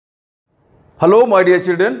Hello my dear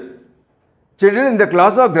children. Children, in the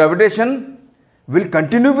class of gravitation, we'll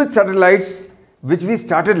continue with satellites which we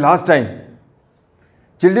started last time.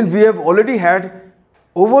 Children, we have already had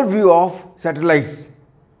overview of satellites,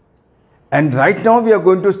 and right now we are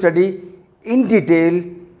going to study in detail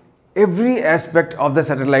every aspect of the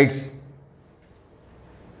satellites.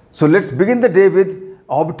 So let's begin the day with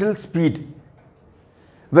orbital speed.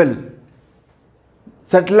 Well,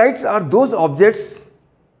 satellites are those objects,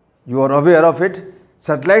 you are aware of it.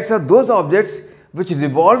 Satellites are those objects which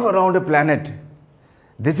revolve around a planet.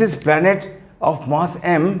 This is planet of mass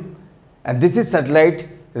m, and this is satellite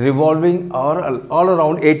revolving all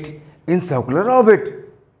around it in circular orbit.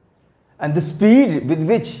 And the speed with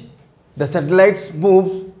which the satellites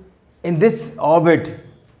move in this orbit,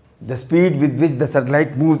 the speed with which the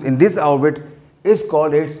satellite moves in this orbit is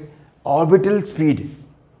called its orbital speed.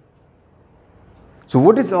 So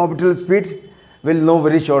what is orbital speed? We'll know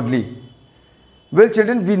very shortly. Well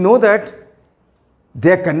children, we know that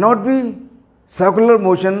there cannot be circular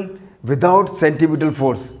motion without centripetal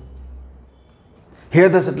force. Here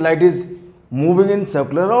the satellite is moving in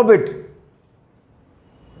circular orbit.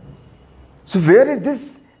 So where is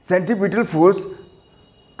this centripetal force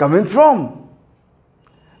coming from?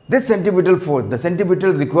 This centripetal force, the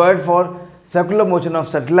centripetal required for circular motion of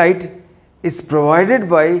satellite, is provided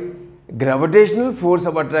by gravitational force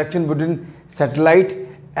of attraction between satellite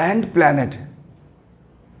and planet.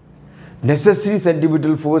 Necessary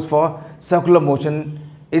centripetal force for circular motion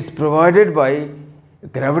is provided by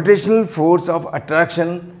gravitational force of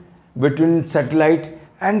attraction between satellite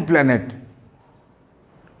and planet.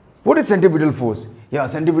 What is centripetal force? Yeah,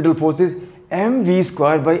 centripetal force is mv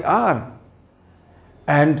square by r,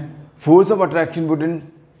 and force of attraction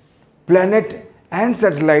between planet and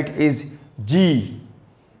satellite is g,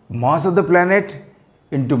 mass of the planet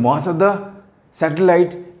into mass of the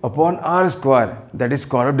satellite upon r square, that is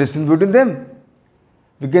square of distance between them.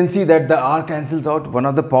 We can see that the r cancels out, one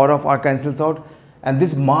of the power of r cancels out, and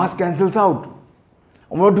this mass cancels out.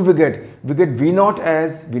 And what do we get? We get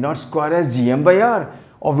v0 square as gm by r,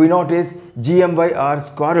 or v0 is gm by r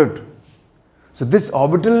square root. So this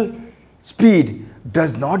orbital speed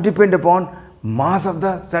does not depend upon mass of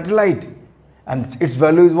the satellite, and its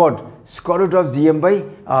value is what? Square root of gm by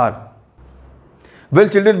r. Well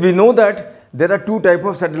children, we know that there are two types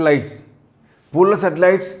of satellites: polar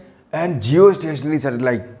satellites and geostationary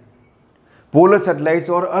satellite. Polar satellites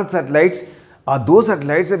or earth satellites are those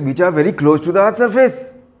satellites which are very close to the earth's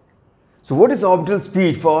surface. So what is orbital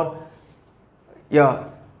speed for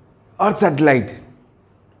earth satellite?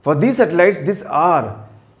 For these satellites, this r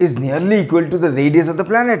is nearly equal to the radius of the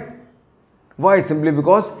planet. Why? Simply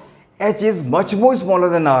because h is much more smaller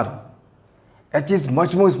than r. H is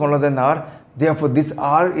much more smaller than r. Therefore, this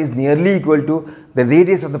r is nearly equal to the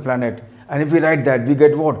radius of the planet. And if we write that, we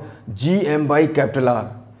get what? Gm by capital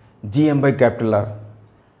R. Gm by capital R.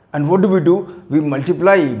 And what do? We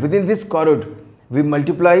multiply within this square root. We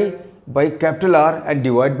multiply by capital R and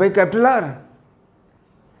divide by capital R.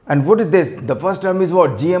 And what is this? The first term is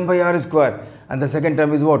what? Gm by r square. And the second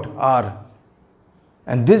term is what? R.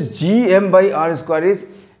 And this Gm by r square is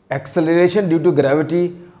acceleration due to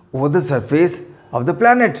gravity over the surface of the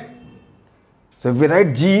planet. So if we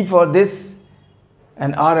write g for this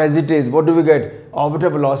and r as it is, what do we get? Orbital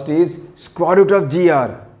velocity is square root of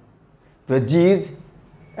gr, where g is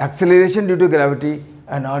acceleration due to gravity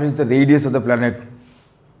and r is the radius of the planet.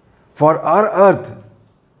 For our earth,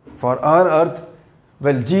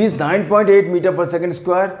 well, g is 9.8 meter per second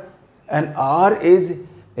square and r is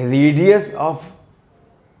radius of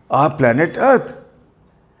our planet earth,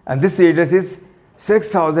 and this radius is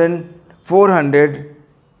 6,400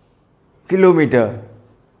 kilometer,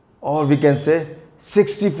 or we can say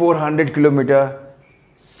 6,400 kilometer,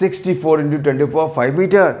 64 into 10 to the power 5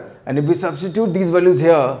 meter. And if we substitute these values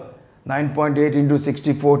here, 9.8 into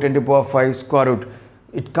 64 10 to the power 5 square root,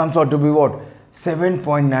 it comes out to be what?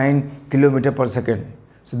 7.9 kilometer per second.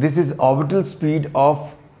 So this is orbital speed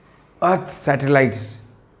of earth satellites,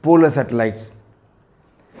 polar satellites.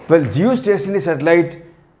 Well, geostationary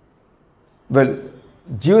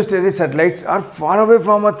satellites are far away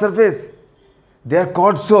from Earth's surface. They are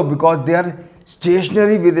called so because they are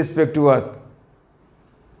stationary with respect to Earth.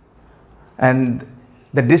 And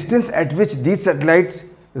the distance at which these satellites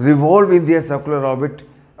revolve in their circular orbit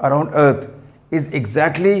around Earth is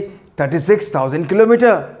exactly 36,000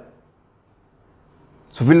 kilometers.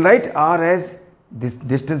 So we'll write r as this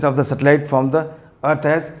distance of the satellite from the Earth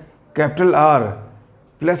as capital R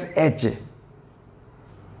plus h.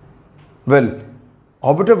 Well,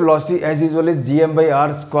 orbital velocity as usual is gm by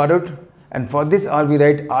r square root, and for this r we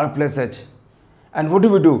write r plus h. And what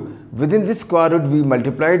do? Within this square root, we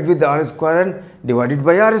multiply it with r square and divide it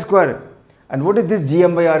by r square. And what is this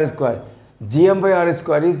gm by r square? Gm by r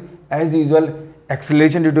square is, as usual,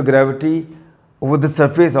 acceleration due to gravity over the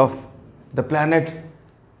surface of the planet.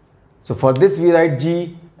 So for this we write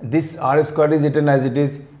g, this r square is written as it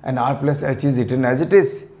is, and r plus h is written as it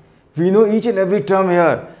is. We know each and every term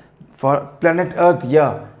here. For planet Earth,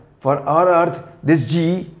 yeah, for our Earth, this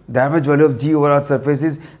g, the average value of g over Earth's surface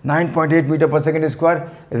is 9.8 meter per second square.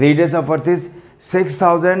 Radius of Earth is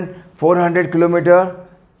 6,400 kilometer.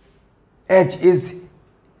 H is,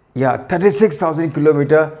 yeah, 36,000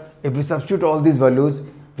 kilometer. If we substitute all these values,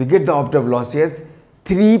 we get the orbital velocity as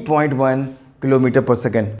 3.1 kilometer per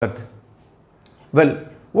second. Well,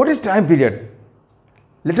 what is time period?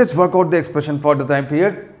 Let us work out the expression for the time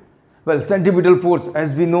period. Well, centripetal force,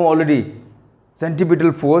 as we know already,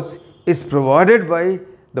 centripetal force is provided by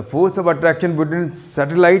the force of attraction between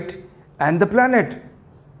satellite and the planet.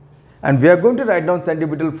 And we are going to write down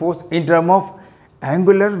centripetal force in terms of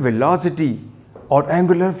angular velocity or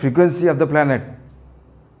angular frequency of the planet,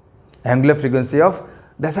 angular frequency of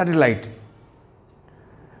the satellite.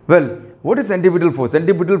 Well, what is centripetal force?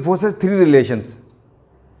 Centripetal force has three relations.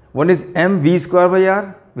 One is mv square by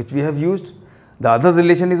r, which we have used. The other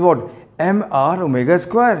relation is what? mr omega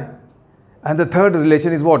square. And the third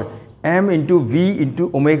relation is what? m into v into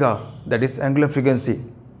omega, that is angular frequency.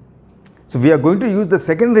 So we are going to use the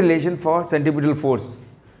second relation for centripetal force,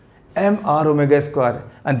 mr omega square,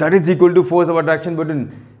 and that is equal to force of attraction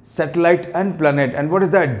between satellite and planet. And what is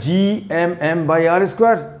that? gmm by r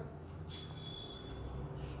square.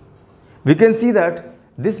 We can see that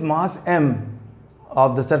this mass m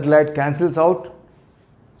of the satellite cancels out.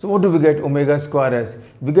 So what do we get omega square as?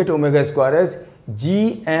 We get omega square as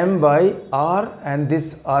gm by r, and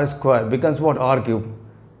this r square becomes what? R cube.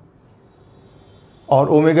 Or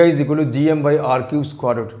omega is equal to gm by r cube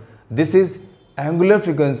square root. This is angular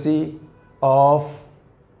frequency of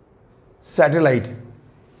satellite.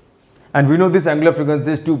 And we know this angular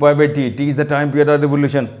frequency is 2 pi by t. T is the time period of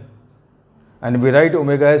revolution. And we write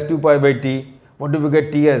omega as 2 pi by t. What do we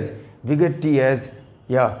get t as? We get t as,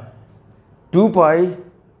 yeah, 2 pi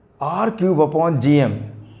r cube upon gm.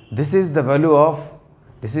 This is the value of,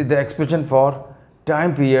 this is the expression for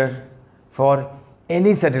time period for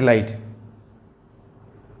any satellite.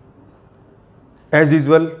 As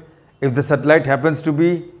usual, if the satellite happens to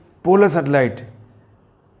be polar satellite,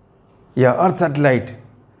 yeah, Earth satellite,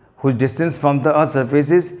 whose distance from the Earth's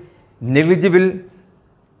surface is negligible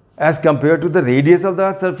as compared to the radius of the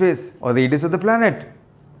Earth's surface or radius of the planet.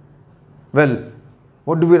 Well,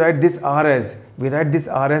 what do we write this r as? We write this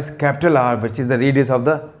r as capital R, which is the radius of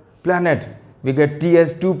the planet. We get t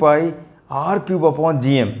as 2 pi r cube upon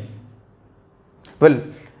gm. Well,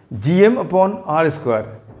 gm upon r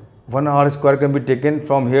square. One r square can be taken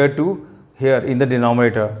from here to here in the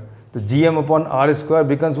denominator. The gm upon r square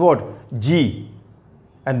becomes what? G.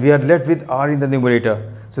 And we are left with r in the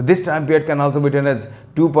numerator. So this time period can also be written as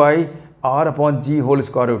 2 pi r upon g whole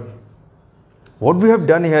square root. What we have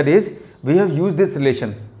done here is, we have used this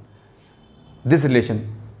relation,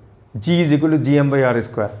 g is equal to gm by r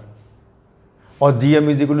square, or gm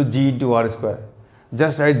is equal to g into r square.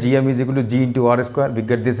 Just write gm is equal to g into r square, we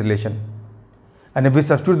get this relation. And if we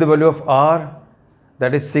substitute the value of r,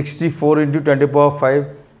 that is 64 into 10 to the power 5,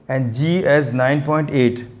 and g as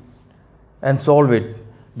 9.8, and solve it,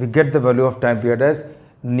 we get the value of time period as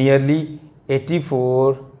nearly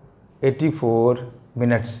 84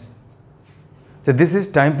 minutes. So this is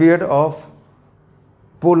time period of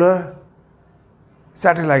polar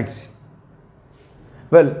satellites.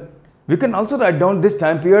 Well, we can also write down this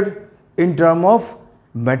time period in terms of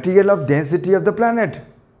material of density of the planet.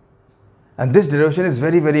 And this derivation is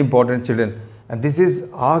very, very important, children. And this is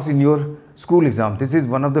asked in your school exam. This is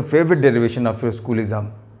one of the favorite derivation of your school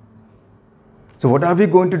exam. So what are we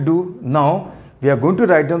going to do now? We are going to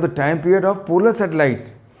write down the time period of polar satellite.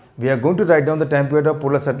 We are going to write down the time period of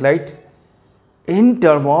polar satellite in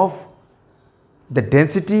terms of the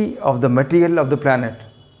density of the material of the planet.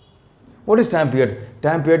 What is time period?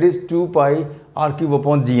 Time period is 2 pi r cube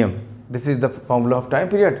upon gm. This is the formula of time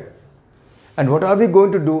period. And what are we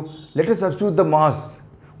going to do? Let us substitute the mass.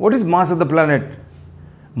 What is mass of the planet?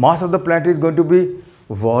 Mass of the planet is going to be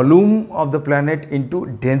volume of the planet into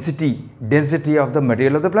density of the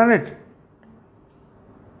material of the planet.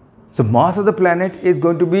 So mass of the planet is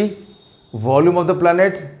going to be volume of the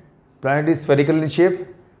planet. Planet is spherical in shape,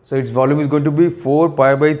 so its volume is going to be 4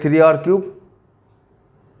 pi by 3 r cube.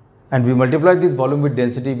 And we multiply this volume with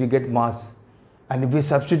density, we get mass. And if we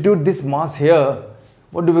substitute this mass here,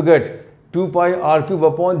 what do we get? 2 pi r cube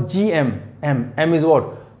upon gm. M is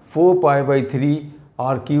what? 4 pi by 3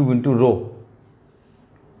 r cube into rho.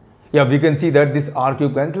 Yeah, we can see that this r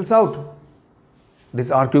cube cancels out.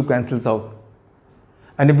 This r cube cancels out.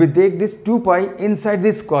 And if we take this 2 pi inside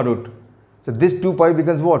this square root, so this 2 pi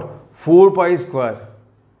becomes what? 4 pi square.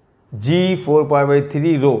 G 4 pi by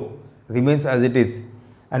 3 rho remains as it is.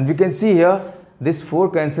 And we can see here this 4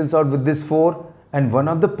 cancels out with this 4 and one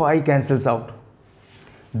of the pi cancels out.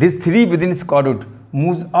 This 3 within square root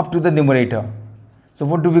moves up to the numerator. So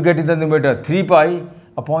what do we get in the numerator? 3 pi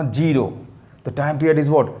upon 0. The time period is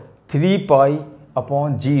what? 3 pi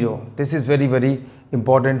upon 0. This is very, very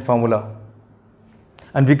important formula.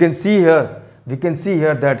 And we can see here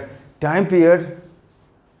that time period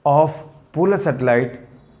of polar satellite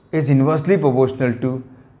is inversely proportional to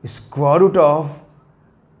square root of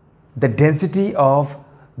the density of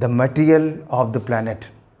the material of the planet.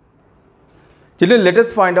 Children, let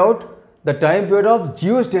us find out the time period of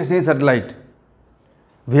geostationary satellite.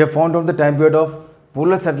 We have found out the time period of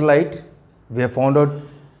polar satellite. We have found out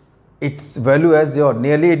its value as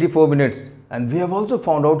nearly 84 minutes. And we have also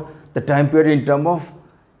found out the time period in terms of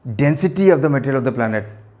density of the material of the planet.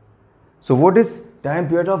 So what is time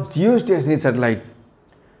period of geostationary satellite?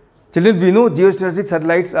 Children, we know geostationary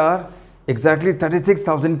satellites are exactly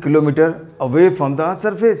 36,000 kilometers away from the Earth's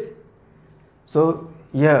surface. So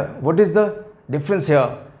yeah, what is the difference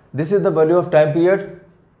here? This is the value of time period.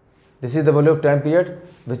 This is the value of time period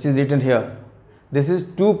which is written here. This is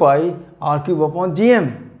 2 pi r cube upon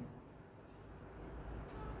gm.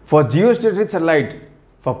 For geostationary satellite,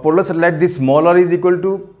 for polar satellite, this small r is equal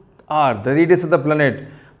to r, the radius of the planet.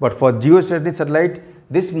 But for geostationary satellite,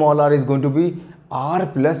 this small r is going to be r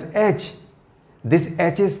plus h. This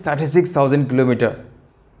h is 36,000 kilometers.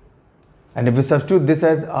 And if we substitute this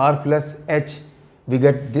as r plus h, we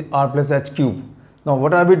get the r plus h cube. Now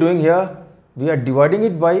what are we doing here? We are dividing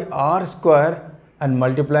it by r square and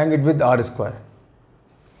multiplying it with r square.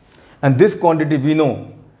 And this quantity we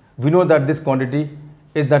know that this quantity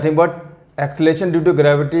is nothing but acceleration due to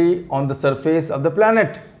gravity on the surface of the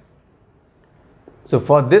planet. So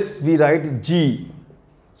for this we write g.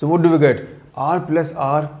 So what do we get? R plus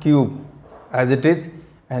r cube as it is,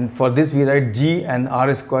 and for this we write g and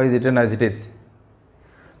r square is written as it is.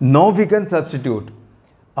 Now we can substitute.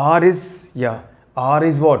 R is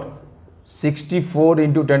what? 64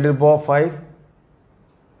 into 10 to the power 5.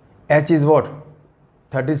 H is what?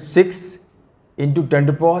 36 into 10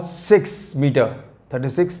 to the power 6 meter.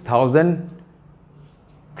 36,000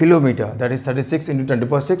 kilometer. That is 36 into 10 to the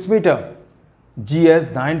power 6 meter. G as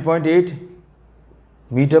 9.8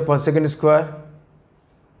 meter per second square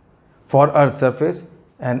for Earth's surface,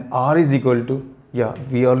 and R is equal to,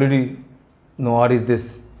 we already know R is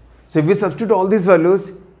this. So if we substitute all these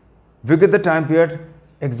values, we get the time period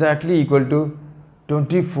exactly equal to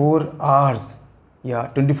 24 hours.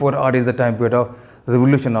 24 hours is the time period of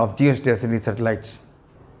revolution of geostationary satellites.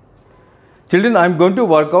 Children, I am going to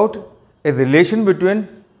work out a relation between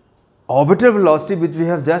orbital velocity, which we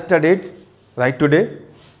have just studied right today,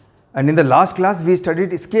 and in the last class we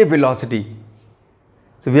studied escape velocity.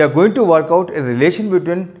 So we are going to work out a relation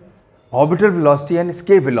between orbital velocity and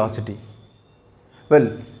escape velocity.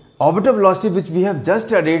 Well, orbital velocity which we have just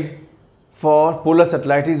studied for polar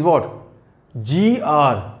satellite is what?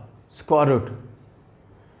 Gr square root.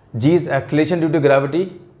 G is acceleration due to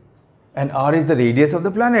gravity and r is the radius of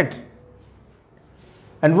the planet.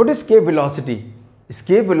 And what is escape velocity?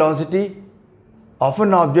 Escape velocity of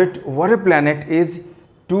an object over a planet is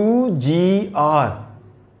 2gr,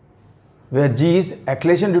 where g is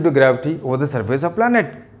acceleration due to gravity over the surface of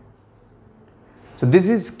planet. So this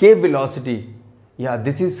is escape velocity.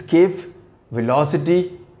 This is escape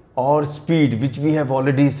velocity or speed, which we have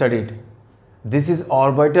already studied. This is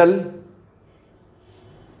orbital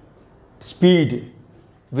speed,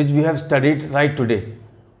 which we have studied right today.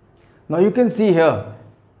 Now you can see here,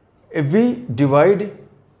 if we divide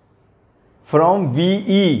from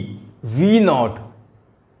VE, V0,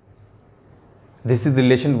 this is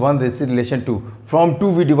relation 1, this is relation 2. From 2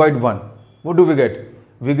 we divide 1. What do we get?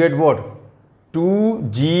 We get what?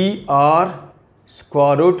 2gr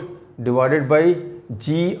square root divided by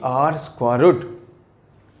gr square root.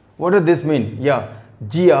 What does this mean? gr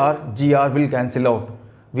will cancel out.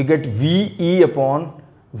 We get VE upon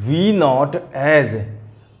V0 as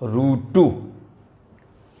root 2.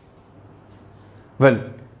 Well,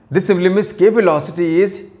 this simply means escape velocity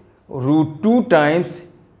is root 2 times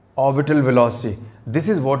orbital velocity. This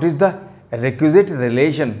is what is the requisite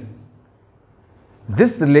relation.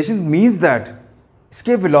 This relation means that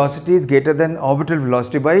escape velocity is greater than orbital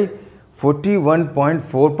velocity by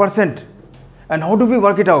 41.4%. And how do we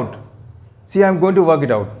work it out? See, I am going to work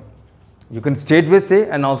it out. You can straightway say,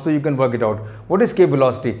 and also you can work it out. What is escape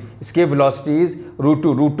velocity? Escape velocity is root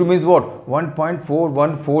 2. Root 2 means what?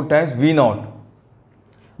 1.414 times V naught.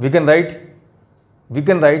 We can write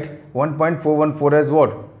 1.414 as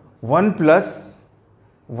what? 1 plus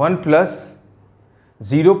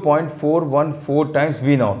 0.414 times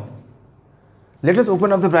V naught. Let us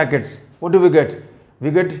open up the brackets. What do we get?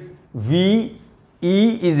 We get VE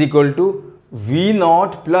is equal to V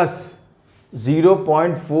naught plus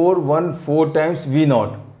 0.414 times V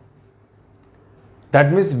naught.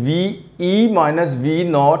 That means VE minus V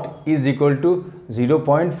naught is equal to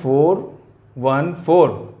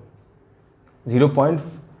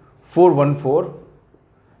 0.414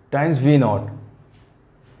 times V naught.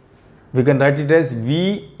 We can write it as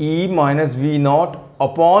VE minus V naught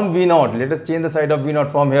upon V naught. Let us change the side of V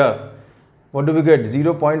naught from here. What do we get?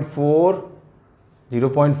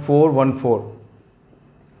 0.414.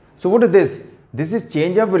 So what is this? This is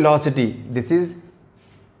change of velocity. This is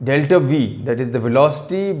delta V, that is the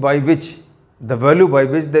velocity by which, the value by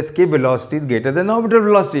which the escape velocity is greater than orbital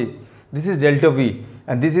velocity. This is delta V,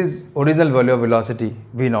 and this is original value of velocity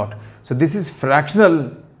V naught. So this is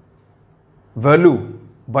fractional value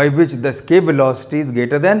by which the escape velocity is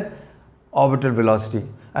greater than orbital velocity,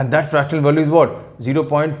 and that fractional value is what?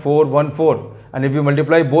 0.414. And if you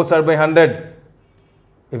multiply both sides by 100,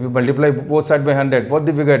 what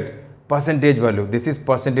do we get? Percentage value. This is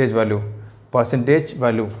percentage value.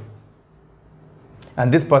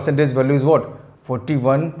 And this percentage value is what?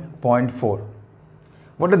 41.4.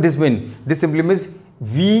 What does this mean? This simply means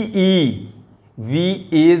VE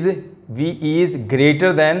is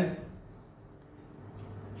greater than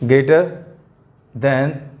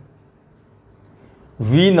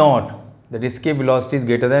V naught, that escape velocity is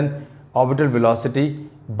greater than orbital velocity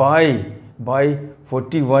by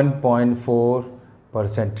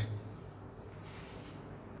 41.4%.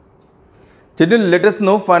 Children, let us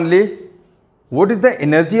know finally what is the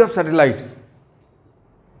energy of satellite.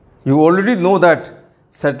 You already know that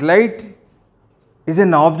satellite is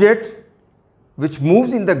an object which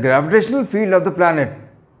moves in the gravitational field of the planet.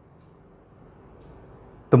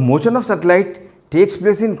 The motion of satellite takes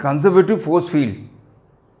place in conservative force field.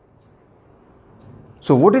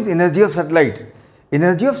 So what is energy of satellite?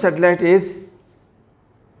 Energy of satellite is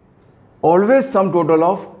always sum total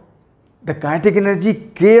of the kinetic energy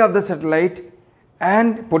K of the satellite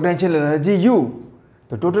and potential energy U.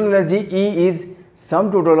 The total energy E is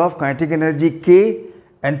sum total of kinetic energy K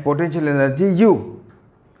and potential energy U.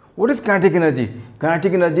 What is kinetic energy?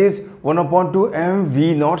 Kinetic energy is 1/2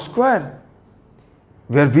 mv naught square,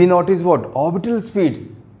 where V naught is what? Orbital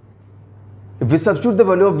speed. If we substitute the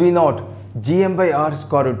value of V naught, gm by r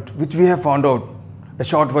square root, which we have found out a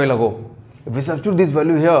short while ago. If we substitute this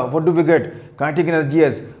value here, what do we get? Kinetic energy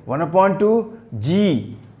as 1/2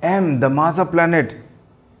 g m, the mass of planet,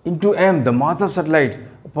 into m, the mass of satellite,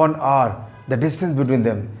 upon r, the distance between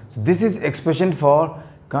them. So this is expression for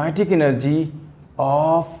kinetic energy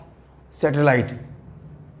of satellite.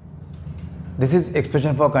 This is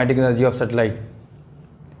expression for kinetic energy of satellite.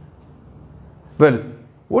 Well,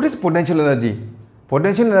 what is potential energy?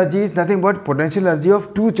 Potential energy is nothing but potential energy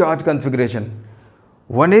of two charge configuration.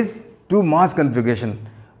 One is two mass configuration.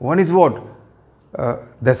 One is what?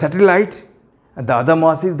 The satellite, and the other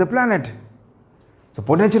mass is the planet. So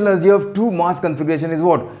potential energy of two mass configuration is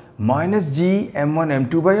what? Minus g m1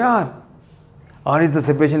 m2 by r. R is the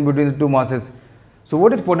separation between the two masses. So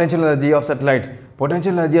what is potential energy of satellite?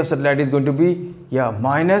 Potential energy of satellite is going to be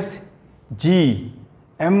minus g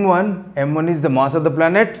m1. M1 is the mass of the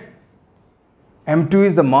planet, m2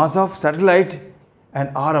 is the mass of satellite, and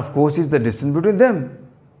r of course is the distance between them.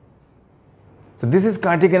 So this is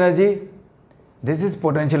kinetic energy, this is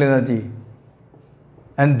potential energy,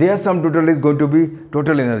 and their sum total is going to be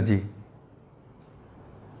total energy.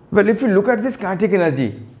 Well, if you look at this kinetic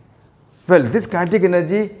energy, this kinetic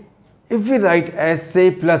energy, if we write as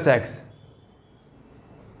say plus x,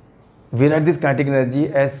 we write this kinetic energy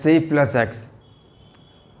as say plus x.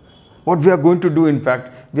 What we are going to do, in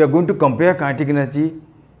fact, we are going to compare kinetic energy,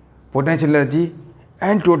 potential energy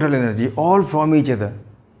and total energy all from each other.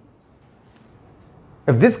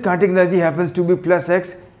 If this kinetic energy happens to be plus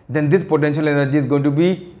x, then this potential energy is going to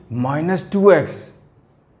be minus 2x.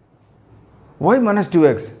 Why minus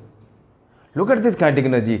 2x? Look at this kinetic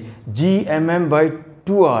energy, gmm by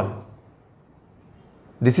 2r.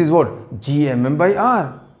 This is what? Gmm by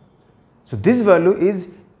r. So this value is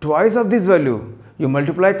twice of this value. You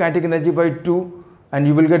multiply kinetic energy by 2 and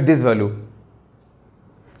you will get this value.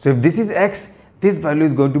 So if this is x, this value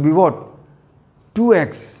is going to be what?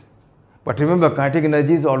 2x. But remember, kinetic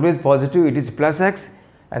energy is always positive, it is plus x,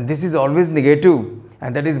 and this is always negative,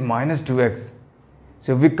 and that is minus 2x.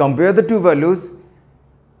 So if we compare the two values,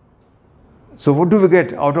 so what do we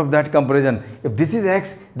get out of that comparison? If this is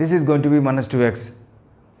x, this is going to be minus 2x.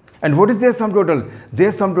 And what is their sum total?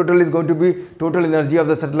 Their sum total is going to be total energy of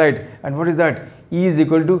the satellite. And what is that? E is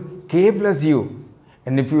equal to k plus u.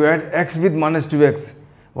 And if you add x with minus 2x,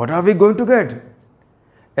 what are we going to get?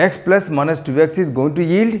 X plus minus 2x is going to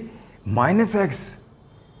yield minus x.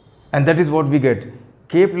 And that is what we get.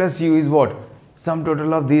 K plus u is what? Sum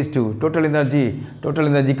total of these two. Total energy. Total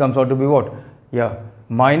energy comes out to be what? Yeah.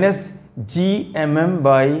 Minus gmm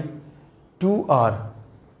by 2r.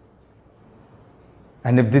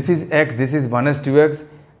 And if this is x, this is minus 2x,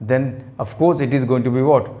 then of course it is going to be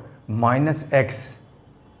what? Minus x.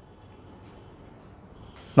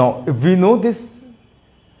 Now, if we know this,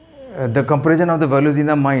 the comparison of the values in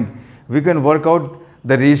our mind, we can work out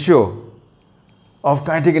the ratio of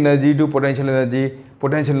kinetic energy to potential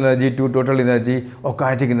energy to total energy, or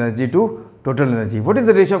kinetic energy to total energy. What is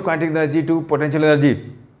the ratio of kinetic energy to potential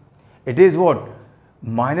energy? It is what?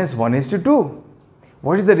 Minus 1:2.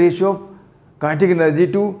 What is the ratio of kinetic energy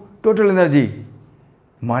to total energy?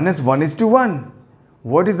 Minus 1:1.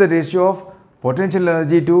 What is the ratio of potential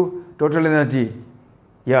energy to total energy?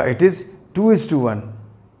 Yeah, it is 2:1.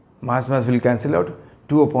 Mass will cancel out,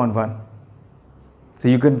 2/1. So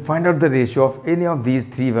you can find out the ratio of any of these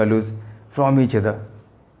three values from each other.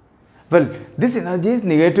 Well, this energy is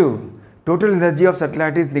negative. Total energy of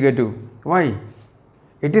satellite is negative. Why?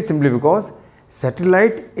 It is simply because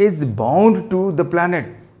satellite is bound to the planet.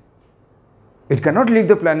 It cannot leave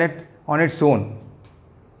the planet on its own.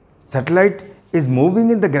 Satellite is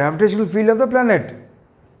moving in the gravitational field of the planet.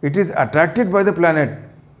 It is attracted by the planet,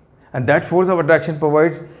 and that force of attraction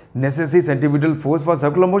provides necessary centripetal force for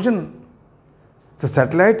circular motion. So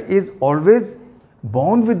satellite is always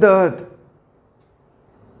bound with the earth.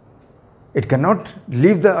 It cannot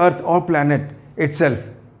leave the earth or planet itself.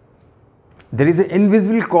 There is an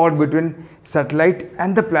invisible cord between satellite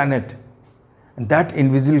and the planet, and that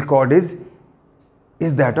invisible cord is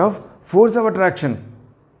that of force of attraction.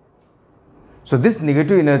 So this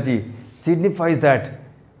negative energy signifies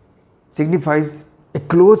a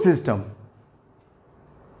closed system.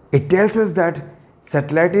 It tells us that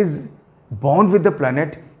satellite is bound with the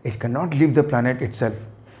planet. It cannot leave the planet itself.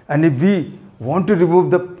 And if we want to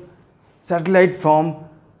remove the satellite from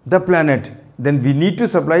the planet, then we need to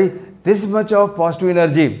supply this much of positive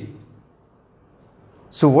energy.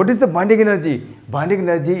 So what is the binding energy? Binding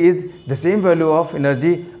energy is the same value of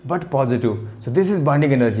energy but positive. So this is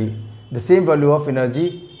binding energy. The same value of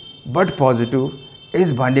energy but positive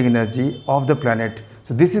is binding energy of the planet.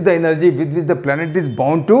 So this is the energy with which the planet is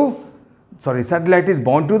bound to, satellite is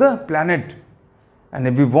bound to the planet. And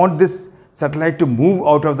if we want this satellite to move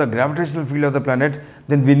out of the gravitational field of the planet,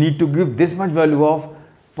 then we need to give this much value of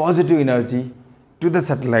positive energy to the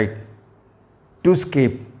satellite to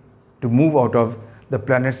escape, to move out of the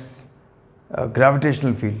planet's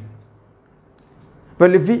gravitational field.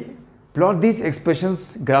 Well, if we plot these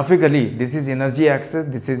expressions graphically, this is energy axis,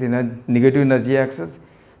 this is negative energy axis,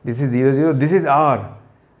 this is 0, 0, this is R,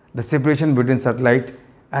 the separation between satellite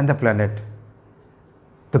and the planet.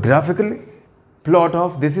 The graphical plot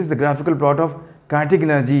of, this is the graphical plot of kinetic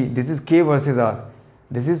energy, this is K versus R,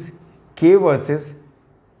 this is K versus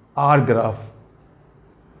R graph,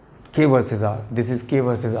 K versus R, this is K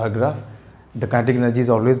versus R graph. The kinetic energy is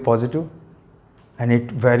always positive and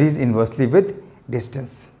it varies inversely with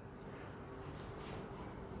distance.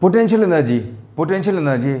 Potential energy,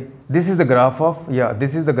 this is the graph of,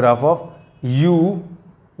 this is the graph of U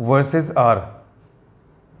versus R,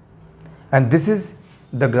 and this is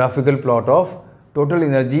the graphical plot of total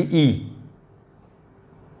energy E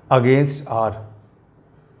against R.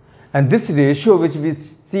 And this ratio which we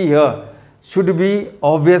see here should be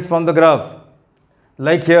obvious from the graph,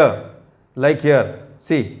 like here,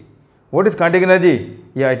 see, what is kinetic energy?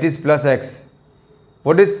 It is plus x.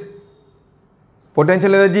 What is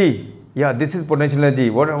potential energy? This is potential energy.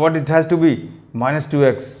 What it has to be? Minus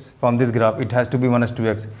 2x from this graph. It has to be minus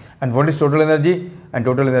 2x. And what is total energy? And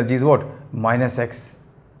total energy is what? Minus x.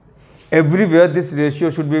 Everywhere this ratio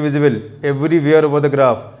should be visible. Everywhere over the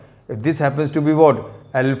graph. If this happens to be what?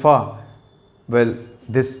 Alpha. Well,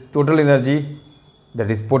 this total energy, that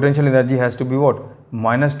is potential energy, has to be what?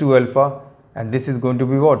 Minus 2 alpha. And this is going to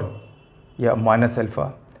be what? Minus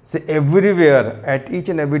alpha. So everywhere at each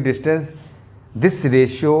and every distance, this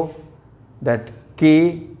ratio, that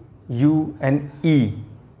K, U and E,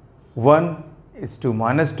 1 is to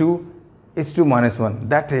minus 2 is to minus 1.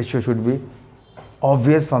 That ratio should be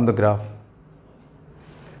obvious from the graph.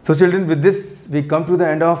 So children, with this we come to the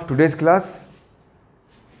end of today's class.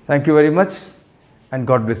 Thank you very much. and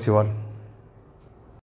God bless you all.